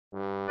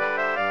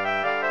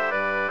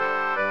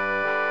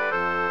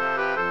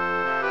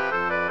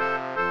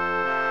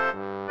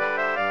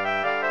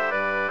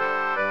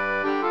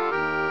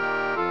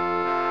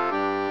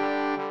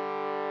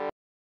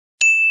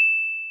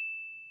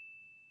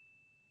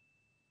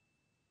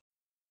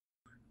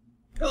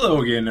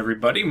Hello again,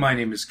 everybody. My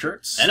name is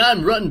Kurtz. And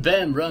I'm Run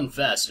Bam Run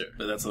Faster.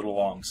 But that's a little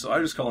long, so I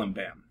just call him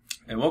Bam.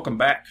 And welcome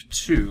back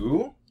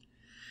to...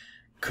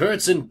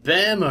 Kurtz and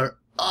Bam are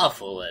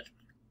awful at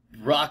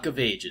Rock of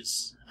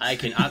Ages.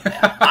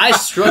 I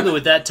struggle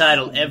with that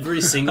title every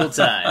single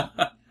time.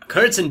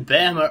 Kurtz and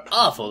Bam are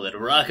awful at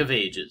Rock of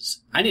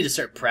Ages. I need to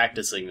start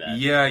practicing that.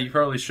 Yeah, you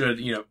probably should,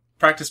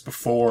 practice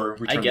before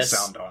we turn the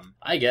sound on.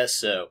 I guess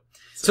so.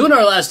 So in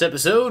our last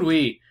episode,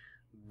 we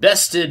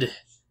bested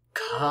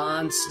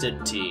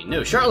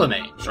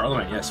Charlemagne.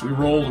 Charlemagne, yes. We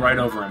rolled right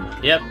over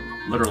him. Yep.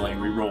 Literally,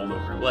 we rolled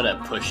over him. What a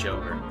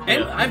pushover.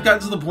 And I've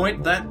gotten to the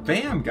point that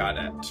Bam got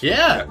at.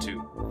 Yeah. Got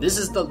to. This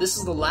is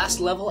the last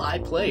level I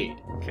played.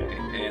 Okay,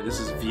 and this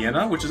is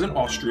Vienna, which is in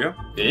Austria.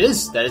 It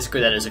is. That is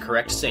a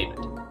correct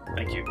statement.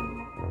 Thank you.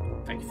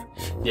 Thank you.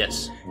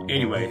 Yes.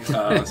 Anyway,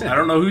 I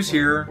don't know who's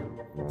here,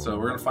 so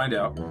we're gonna find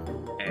out.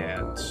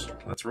 And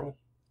let's roll.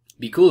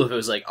 Be cool if it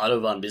was like Otto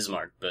von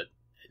Bismarck, but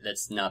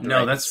that's not the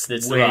right... that's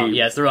the way... wrong...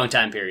 Yeah, it's the wrong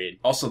time period.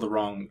 Also the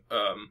wrong...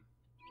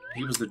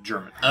 he was the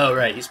German. Oh,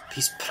 right. He's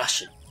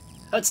Prussian.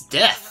 Oh, it's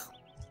death.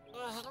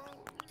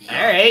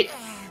 Alright.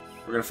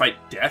 We're gonna fight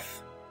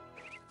death?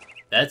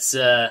 That's,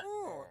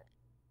 Oh.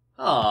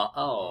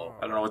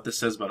 I don't know what this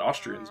says about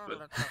Austrians,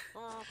 but...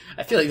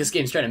 I feel like this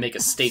game's trying to make a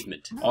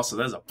statement. Also,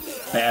 that is a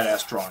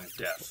badass drawing of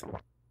death.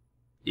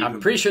 I'm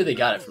pretty sure they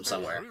got it from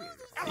somewhere.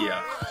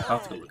 Yeah, I'll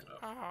have to go look it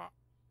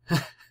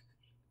up.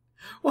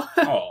 What?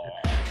 Aww.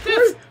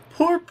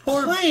 Poor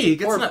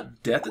plague. It's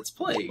not death. It's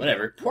plague.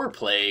 Whatever. Poor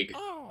plague.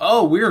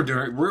 Oh, we're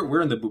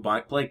in the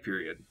bubonic plague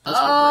period. That's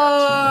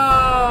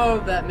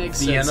correct. That makes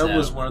sense. Vienna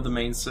was one of the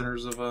main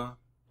centers of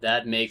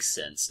That makes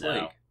sense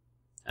plague.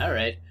 now. All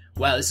right.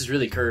 Wow, this is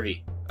really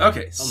curvy.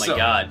 Okay. Oh my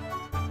god.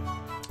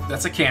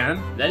 That's a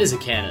cannon. That is a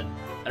cannon.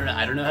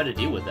 I don't know how to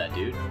deal with that,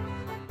 dude.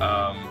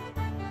 All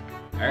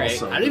right.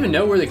 Also, I don't even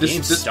know where the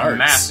game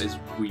starts. This map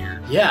is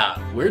weird. Yeah.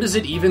 Where does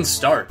it even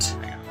start?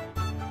 Hang on.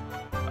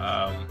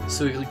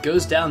 So it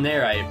goes down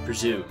there, I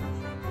presume.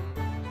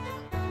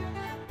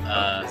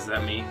 Is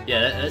that me?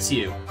 Yeah, that's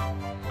you.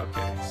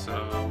 Okay,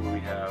 so we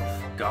have...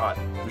 God,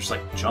 there's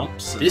like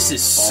jumps and This is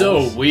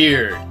balls. so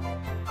weird.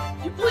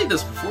 You played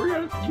this before,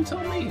 you tell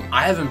me.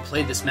 I haven't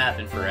played this map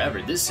in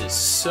forever. This is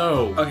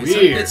so Okay, weird.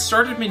 so it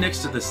started me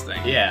next to this thing.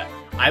 Yeah,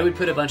 I would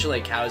put a bunch of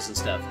like cows and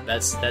stuff.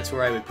 That's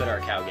where I would put our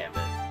cow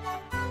gambit.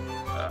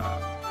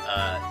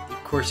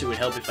 Of course, it would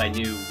help if I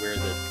knew where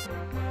the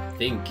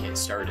thing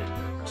started.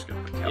 Just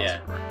gonna put cows Yeah.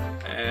 over.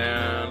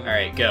 And...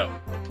 Alright, go.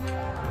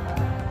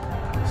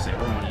 Say,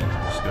 what do we need?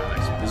 Just go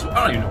next.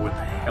 I don't even know what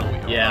the hell we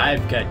are. Yeah,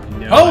 I've got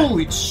no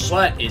Holy idea. shit!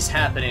 What is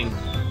happening?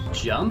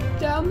 Jump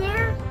down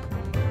there?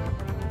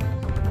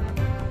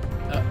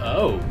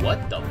 Oh,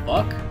 what the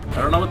fuck?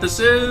 I don't know what this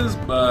is,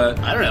 but...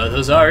 I don't know what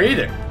those are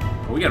either.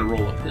 We gotta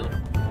roll uphill.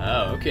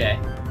 Oh, okay.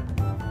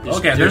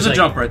 There's a like,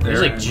 jump right there.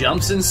 There's like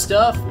jumps and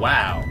stuff?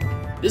 Wow.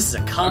 This is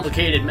a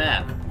complicated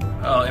map.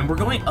 Oh, and we're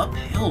going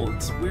uphill.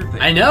 It's a weird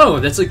thing. I know,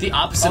 that's like the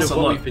opposite Also, of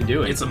what look, we've been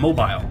doing. It's a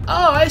mobile.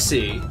 Oh, I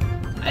see.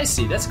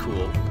 That's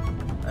cool.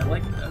 I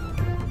like that.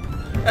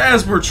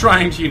 As we're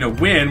trying to,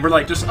 win, we're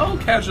like just,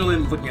 casually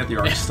looking at the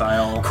art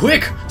style.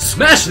 Quick!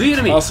 Smash the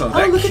enemy! Also,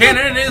 that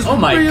cannon is Oh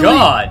my really...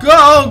 god!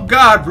 Oh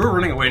god, we're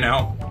running away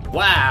now.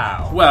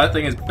 Wow! Wow, that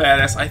thing is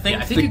badass. I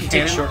think you can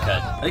take a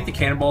shortcut. I think the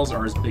cannonballs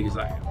are as big as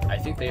I am. I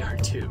think they are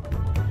too.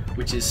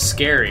 Which is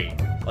scary.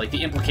 Like,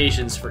 the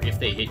implications for if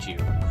they hit you.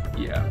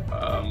 Yeah,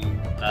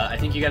 I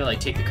think you gotta, like,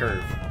 take the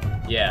curve.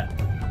 Yeah.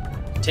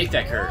 Take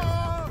that curve.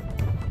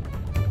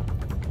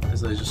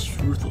 as they just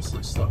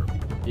ruthlessly slaughter people.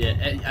 Yeah,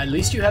 at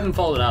least you haven't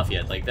fallen off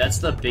yet. Like, that's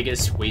the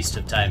biggest waste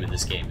of time in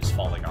this game, is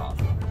falling off.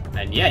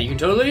 And yeah, you can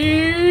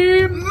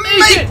totally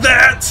make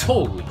that!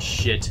 Holy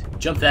shit.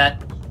 Jump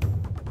that.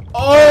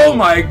 Oh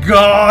my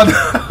god!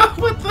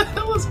 What the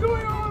hell is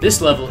going on?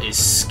 This level is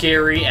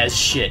scary as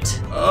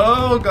shit.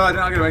 Oh god,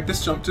 now I gotta make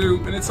this jump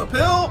too, and it's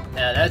uphill!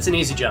 That's an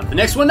easy jump. The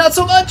next one, not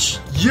so much!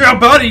 Yeah,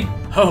 buddy!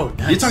 Oh,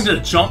 nice. You're talking to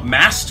the jump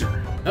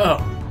master. Oh,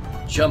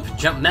 jump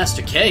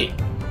Master K.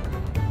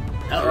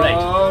 Alright,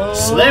 Oh.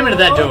 slam into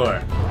that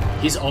door.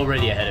 He's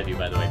already ahead of you,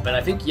 by the way. But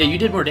I think, yeah, you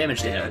did more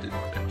damage to Yeah, I him. did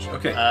more damage.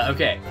 Okay.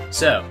 Okay,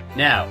 so,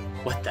 now,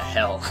 what the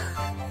hell?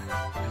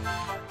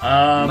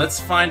 Let's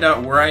find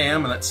out where I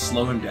am and let's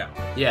slow him down.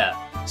 Yeah,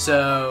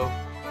 so...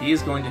 He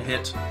is going to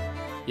hit...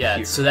 Yeah,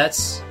 here. so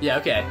that's... Yeah,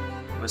 okay.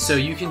 Let's So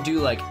you can do,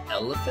 like,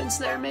 elephants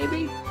there,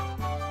 maybe?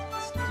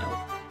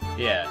 No.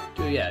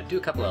 Yeah, do a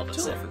couple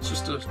elephants there. It's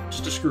just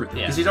to screw with him.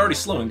 Yeah. Because he's already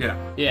slowing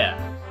down. Yeah,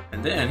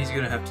 And then he's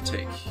going to have to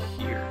take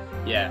here.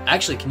 yeah.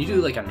 Actually, can you do,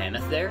 like, a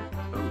mammoth there?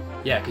 Oh.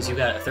 Yeah, because you've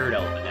got a third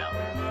elephant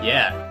now.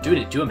 Yeah,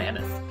 do a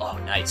mammoth. Oh,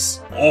 nice.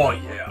 Oh,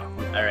 yeah.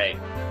 Alright.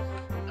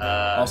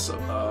 Also,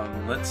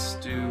 let's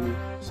do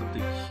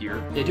something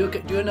here. Yeah,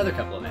 do another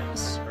couple of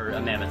mammoths. Or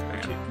a mammoth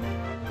or two.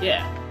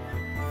 Yeah.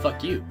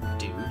 Fuck you,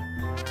 dude.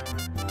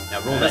 Now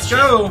roll that Let's shit.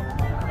 go!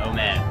 Oh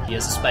man, he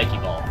has a spiky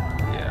ball.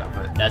 Yeah,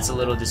 but That's a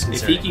little if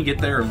disconcerting. he can get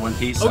there in one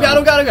piece, Oh god,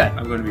 oh god, oh god!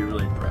 I'm going to be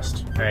really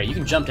impressed. Alright, you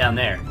can jump down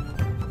there.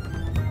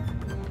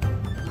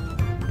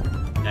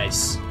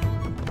 Nice.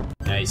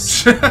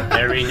 Nice.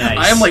 Very nice.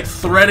 I am like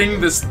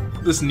threading this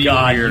needle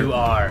God, here. you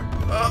are.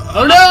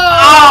 Oh no!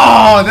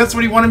 Oh, that's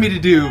what he wanted me to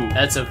do.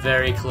 That's a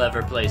very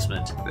clever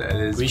placement. That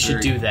is. We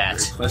should do that.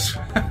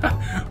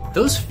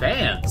 Those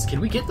fans. Can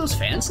we get those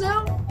fans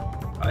now?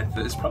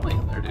 It's probably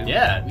in there, dude.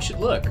 Yeah, we should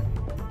look.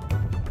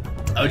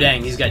 Oh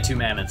dang, he's got 2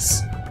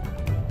 mammoths.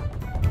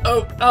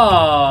 Oh,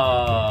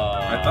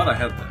 I thought I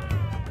had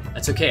that.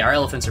 That's okay. Our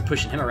elephants are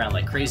pushing him around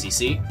like crazy.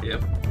 See?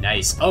 Yep.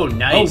 Nice. Oh,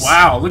 nice. Oh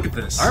wow, look at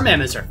this. Our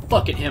mammoths are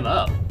fucking him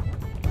up.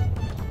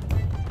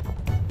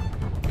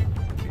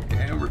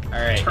 All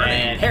right, turning.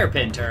 and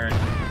hairpin turn.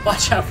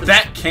 Watch out for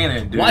that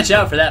cannon, dude. Watch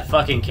out for that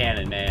fucking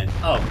cannon, man.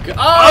 Oh, God.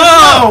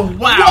 Oh, no.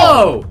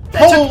 wow.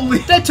 Whoa!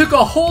 That took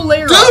a whole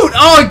layer dude, off.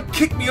 Oh, it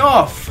kicked me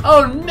off.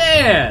 Oh,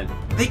 man.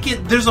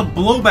 There's a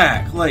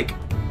blowback, like.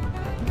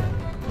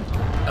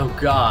 Oh,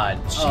 God.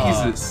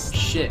 Jesus. Oh,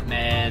 shit,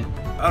 man.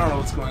 I don't know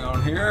what's going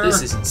on here.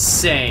 This is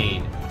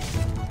insane.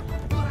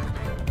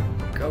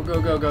 Go,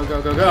 go, go, go,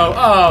 go, go, go.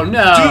 Oh,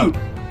 no.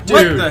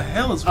 Dude, what the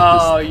hell is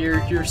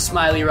this? Your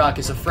smiley rock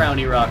is a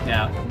frowny rock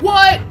now.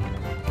 What?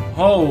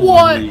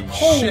 Holy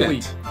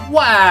Holy shit.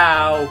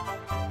 Wow.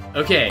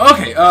 Okay.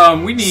 Okay,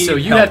 we need So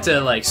you help. have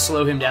to like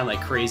slow him down like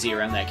crazy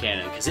around that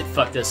cannon because it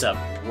fucked us up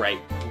right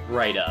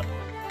up.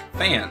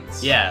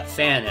 Fans. Yeah,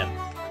 fan him.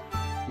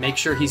 Make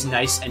sure he's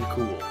nice and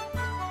cool.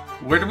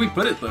 Where do we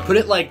put it though? Put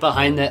it like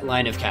behind that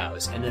line of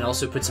cows, and then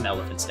also put some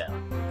elephants down.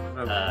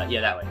 Okay.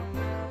 Yeah, that way.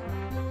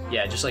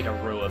 Yeah, just like a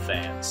row of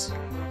fans.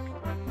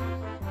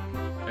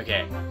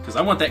 Okay. Because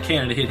I want that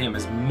cannon to hit him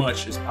as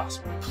much as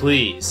possible.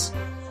 Please.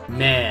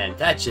 Man,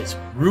 that just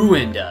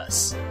ruined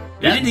us.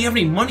 We didn't have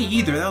any money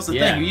either. That was the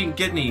thing. We didn't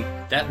get any.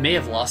 That may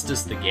have lost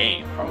us the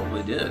game.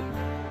 Probably did.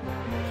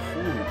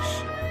 Holy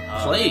shit.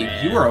 Oh, Clay,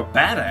 man. you are a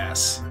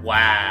badass.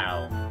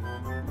 Wow.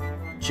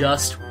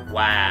 Just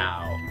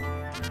wow.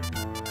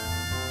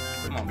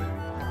 Come on, baby.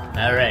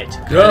 Alright,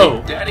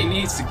 go! Daddy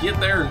needs to get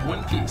there in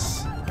one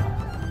piece.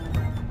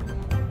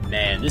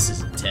 Man, this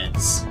is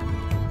intense.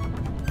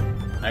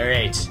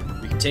 Alright,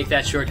 we can take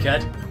that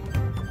shortcut.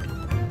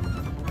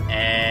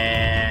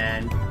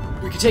 And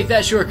we can take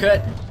that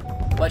shortcut.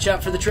 Watch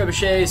out for the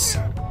trebuchets.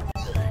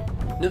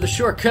 Another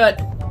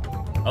shortcut.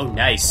 Oh,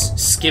 nice.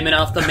 Skimming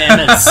off the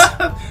mammoths.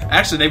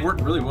 Actually, they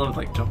worked really well to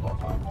like jump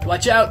off on.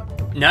 Watch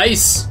out.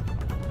 Nice.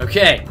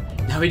 Okay,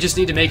 now we just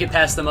need to make it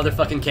past the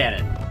motherfucking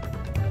cannon.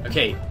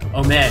 Okay,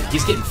 oh man,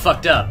 he's getting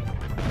fucked up.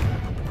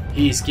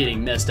 He's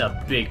getting messed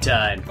up big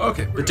time.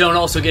 Okay. But don't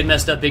also get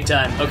messed up big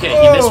time. Okay,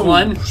 he missed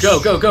one.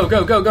 Go, go, go,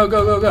 go, go, go,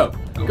 go, go,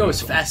 go. Go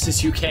as fast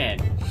as you can.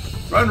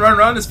 Run, run,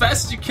 run as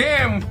fast as you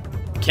can.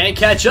 Can't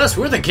catch us,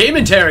 we're the Game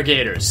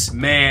Interrogators.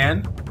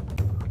 Man.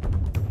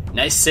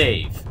 Nice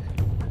save.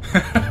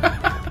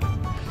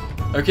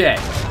 Okay,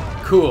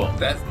 cool.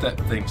 That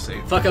thing's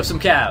safe. Fuck up some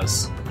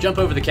cows. Jump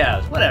over the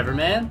cows. Whatever,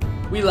 man.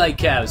 We like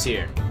cows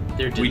here.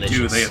 They're delicious. We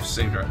do. They have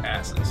saved our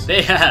asses.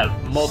 They have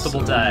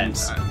multiple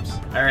times.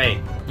 Alright,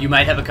 you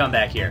might have a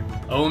comeback here.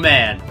 Oh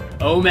man.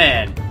 Oh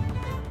man.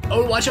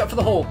 Oh, watch out for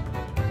the hole.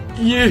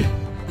 Yeah.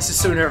 This is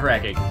so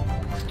nerve-wracking.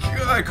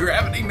 God,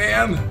 gravity,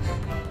 man.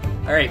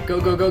 Alright, go,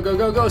 go, go, go,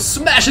 go, go.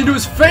 Smash into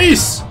his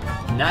face!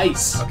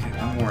 Nice. Okay,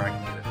 one more I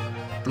can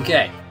get it.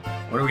 Okay.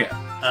 What do we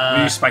got?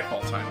 We use spike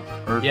ball time.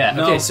 Or, yeah,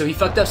 no. okay, so he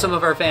fucked up some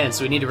of our fans,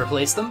 so we need to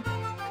replace them.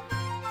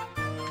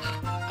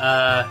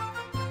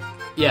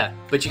 Yeah,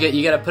 but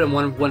you gotta put them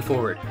one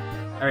forward.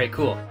 Alright,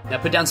 cool. Now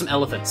put down some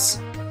elephants.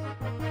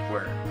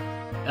 Where?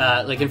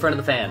 Like in front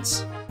of the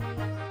fans.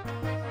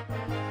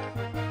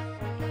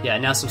 Yeah,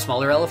 now some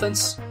smaller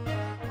elephants.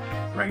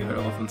 Regular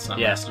elephants, not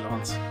Yeah.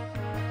 mastodons.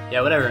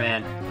 Yeah, whatever,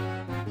 man.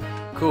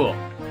 Cool.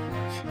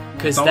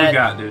 Because That's all we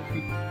got, dude.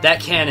 that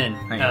cannon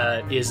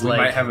is we like...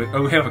 might have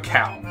we have a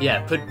cow.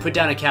 Yeah, put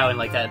down a cow in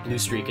like that blue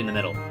streak in the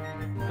middle.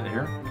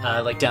 There?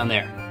 Like down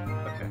there.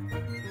 Okay.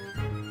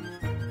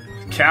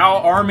 Cow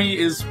army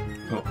is...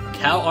 Oh.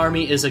 Cow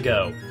army is a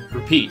go.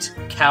 Repeat.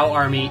 Cow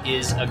army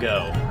is a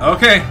go.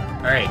 Okay.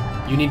 Alright,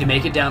 you need to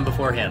make it down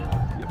before him.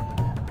 Yep.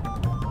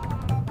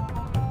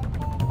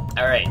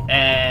 Alright,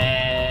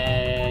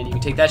 and you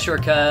can take that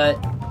shortcut.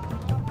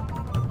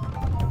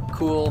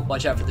 Cool.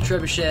 Watch out for the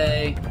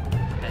trebuchet,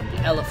 and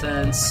the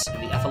elephants,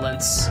 and the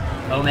effluents.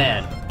 Oh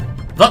man.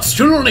 That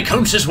still only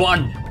counts as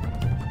one!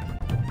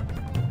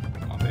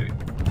 Come on, baby.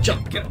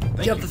 Jump! Get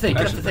up the thing,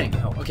 get up the thing.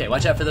 Okay,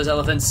 watch out for those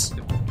elephants.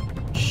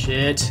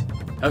 Shit.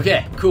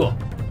 Okay, cool.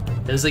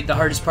 That was like the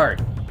hardest part.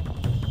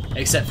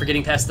 Except for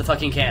getting past the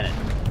fucking cannon.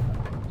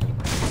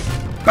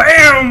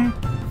 BAM!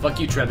 Fuck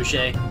you,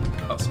 trebuchet.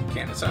 Oh, some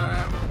cannon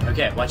time.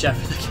 Okay, watch out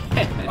for the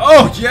cannon.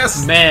 Oh,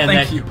 yes! Man,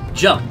 Thank you.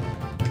 Jump.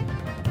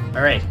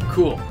 Alright,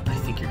 cool. I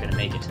think you're gonna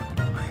make it.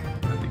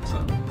 I think so.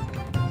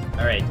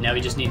 Alright, now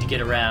we just need to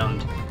get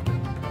around.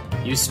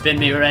 You spin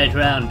me right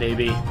round,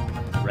 baby.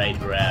 Right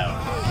round.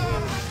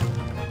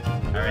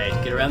 Alright,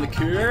 get around the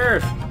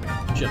curve.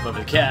 Jump over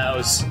the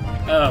cows.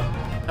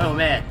 Oh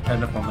man. Had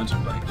enough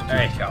momentum, like, to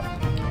Alright. the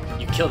cow.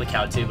 You killed a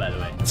cow too, by the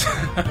way.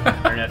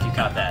 I don't know if you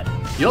caught that.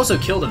 You also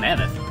killed a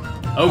mammoth.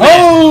 Oh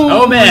man!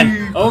 Oh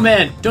man! Oh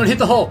man! Don't hit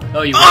the hole!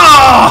 Oh, you went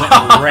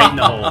right in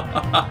the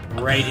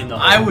hole. Right in the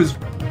hole. I was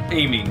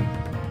aiming.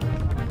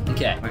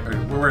 Okay.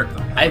 Where?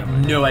 I have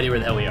no idea where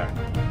the hell we are.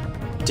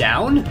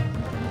 Down?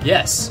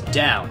 Yes,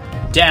 down.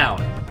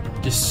 Down.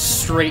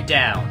 Just straight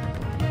down.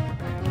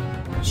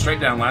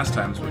 Straight down last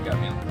time is what got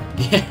me.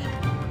 Yeah.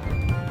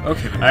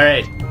 Okay. Man.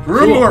 Alright.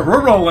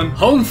 We're rolling.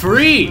 Home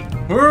free!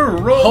 We're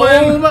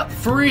rolling. Home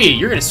free!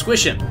 You're gonna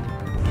squish him.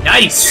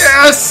 Nice!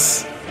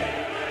 Yes!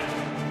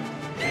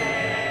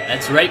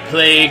 That's right,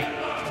 Plague.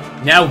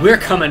 Now we're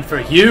coming for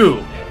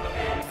you!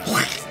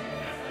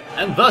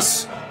 And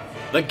thus,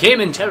 the Game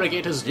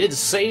Interrogators did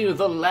save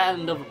the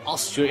land of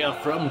Austria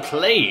from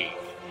plague.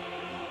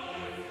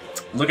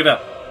 Look it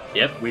up.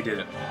 Yep. We did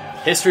it.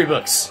 History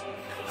books.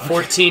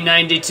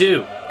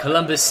 1492.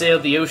 Columbus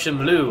sailed the ocean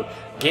blue.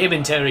 Game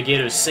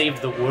Interrogators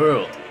saved the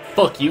world.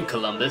 Fuck you,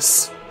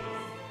 Columbus.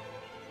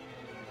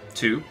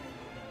 2.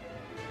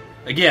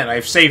 Again,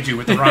 I've saved you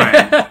with the rhyme.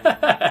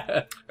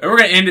 And we're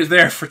going to end it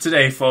there for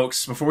today,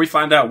 folks, before we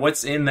find out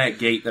what's in that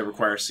gate that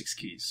requires 6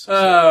 keys.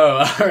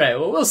 Oh, alright.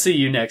 Well, we'll see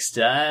you next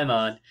time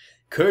on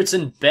Kurtz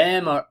and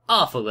Bam Are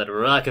Awful at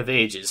Rock of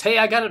Ages. Hey,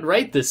 I got it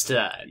right this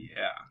time.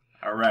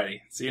 Yeah.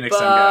 Alrighty. See you next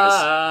time,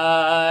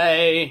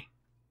 guys.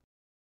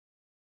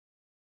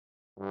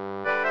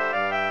 Bye.